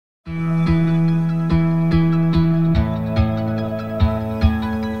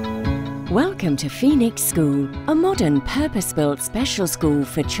Welcome to Phoenix School, a modern, purpose-built special school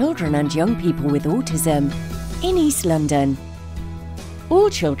for children and young people with autism in East London. All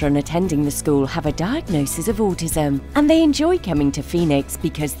children attending the school have a diagnosis of autism, and they enjoy coming to Phoenix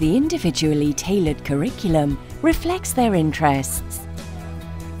because the individually tailored curriculum reflects their interests.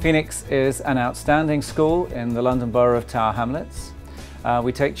 Phoenix is an outstanding school in the London Borough of Tower Hamlets.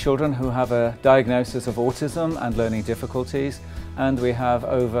 We take children who have a diagnosis of autism and learning difficulties, and we have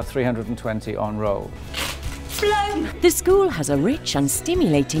over 320 on roll. The school has a rich and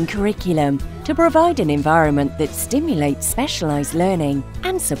stimulating curriculum to provide an environment that stimulates specialised learning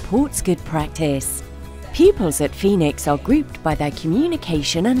and supports good practice. Pupils at Phoenix are grouped by their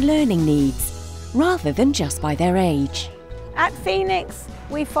communication and learning needs, rather than just by their age. At Phoenix,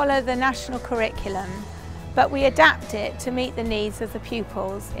 we follow the national curriculum, but we adapt it to meet the needs of the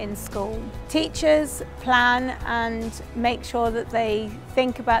pupils in school. Teachers plan and make sure that they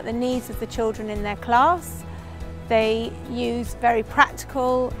think about the needs of the children in their class. They use very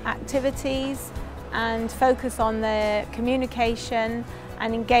practical activities and focus on their communication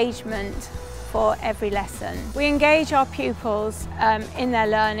and engagement for every lesson. We engage our pupils in their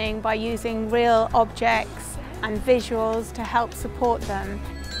learning by using real objects and visuals to help support them.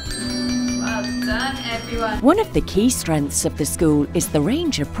 Well done, everyone. One of the key strengths of the school is the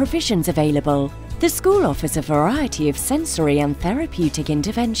range of provisions available. The school offers a variety of sensory and therapeutic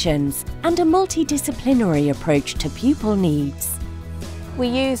interventions and a multidisciplinary approach to pupil needs. We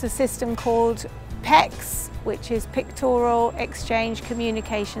use a system called PECS, which is Pictorial Exchange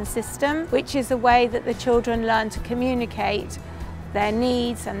Communication System, which is a way that the children learn to communicate their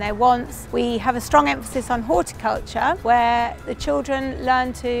needs and their wants. We have a strong emphasis on horticulture, where the children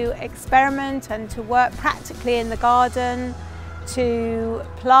learn to experiment and to work practically in the garden, to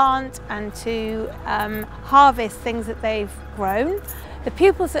plant and to harvest things that they've grown. The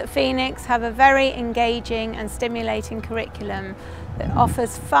pupils at Phoenix have a very engaging and stimulating curriculum that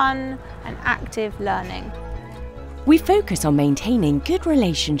offers fun and active learning. We focus on maintaining good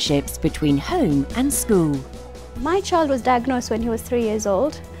relationships between home and school. My child was diagnosed when he was 3 years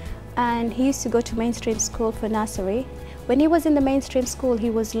old, and he used to go to mainstream school for nursery. When he was in the mainstream school,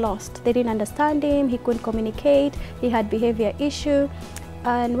 he was lost. They didn't understand him, he couldn't communicate, he had behavior issue.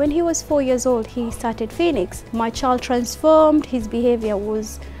 And when he was 4 years old, he started Phoenix. My child transformed, his behavior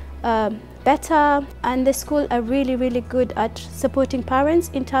was better, and the school are really good at supporting parents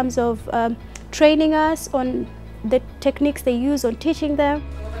in terms of training us on the techniques they use on teaching them.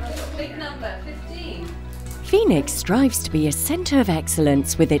 Big number, 15. Phoenix strives to be a centre of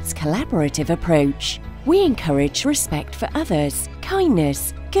excellence with its collaborative approach. We encourage respect for others,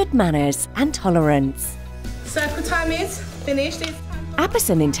 kindness, good manners and tolerance. Circle time is finished.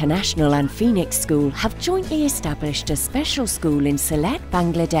 Apison International and Phoenix School have jointly established a special school in Sylhet,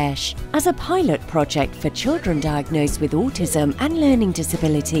 Bangladesh as a pilot project for children diagnosed with autism and learning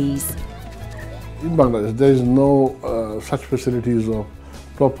disabilities. In Bangladesh, there is no such facilities of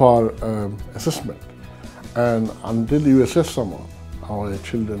proper assessment, and until you assess someone, our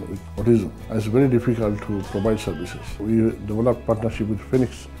children with autism, it's very difficult to provide services. We developed partnership with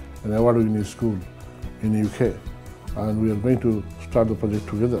Phoenix, an award-winning school in the UK, and we are going to start the project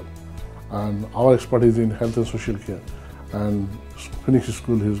together. And our expertise in health and social care, and Phoenix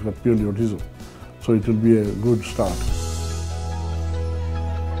School has got purely autism, so it will be a good start.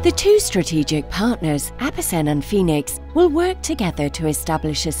 The two strategic partners, Apison and Phoenix, will work together to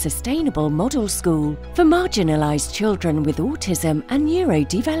establish a sustainable model school for marginalised children with autism and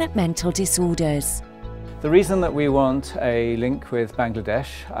neurodevelopmental disorders. The reason that we want a link with Bangladesh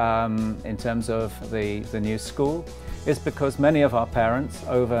in terms of the new school is because many of our parents,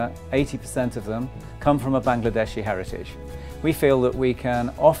 over 80% of them, come from a Bangladeshi heritage. We feel that we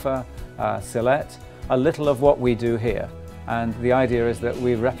can offer Sylhet a little of what we do here, and the idea is that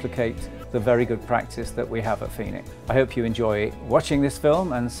we replicate the very good practice that we have at Phoenix. I hope you enjoy watching this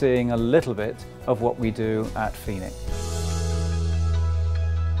film and seeing a little bit of what we do at Phoenix.